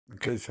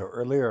Okay, so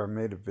earlier I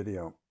made a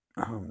video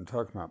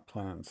talking about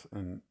plants,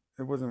 and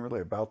it wasn't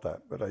really about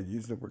that, but I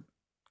used the word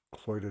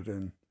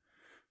cloidodin,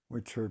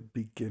 which are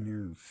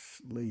beginner's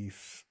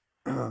leaves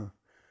on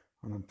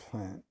a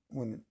plant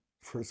when it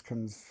first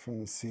comes from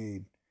the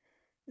seed.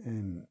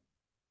 And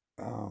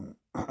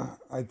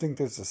I think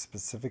there's a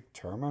specific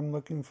term I'm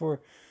looking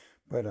for,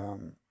 but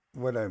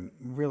what I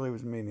really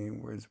was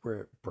meaning was where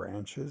it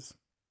branches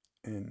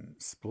and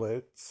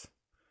splits.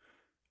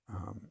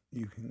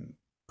 You can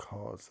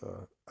cause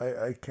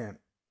I can't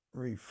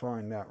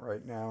refine that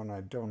right now, and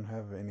I don't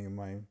have any of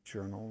my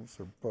journals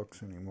or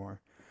books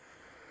anymore.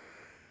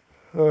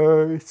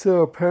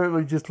 So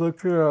apparently just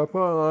looked it up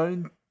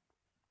online,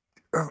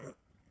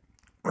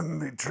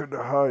 and they tried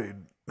to hide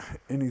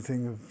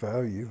anything of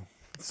value,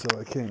 so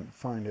I can't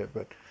find it.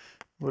 But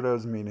what I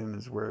was meaning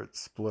is where it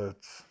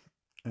splits,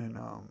 and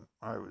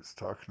I was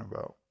talking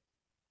about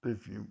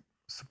if you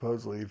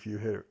supposedly if you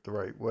hit it the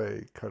right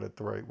way, cut it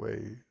the right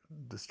way,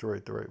 destroy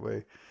it the right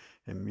way,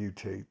 it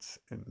mutates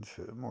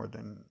into more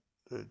than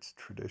its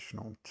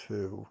traditional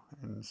two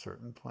in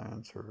certain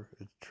plants or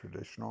its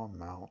traditional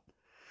amount.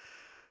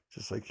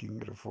 Just like you can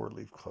get a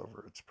four-leaf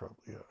clover, it's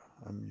probably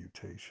a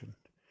mutation,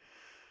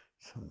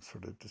 some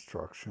sort of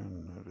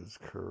destruction that has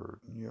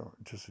occurred.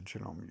 Just a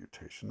genome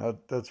mutation.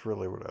 That's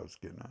really what I was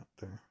getting at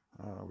there.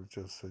 It was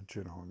just a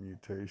genome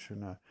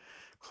mutation.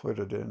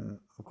 Included in,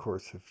 of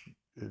course,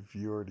 if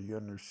you already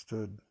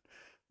understood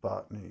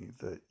botany,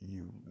 that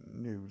you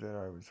knew that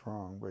I was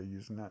wrong by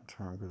using that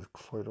term, because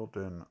cloidal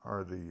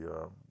are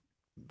the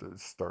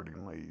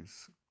starting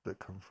leaves that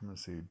come from a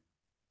seed.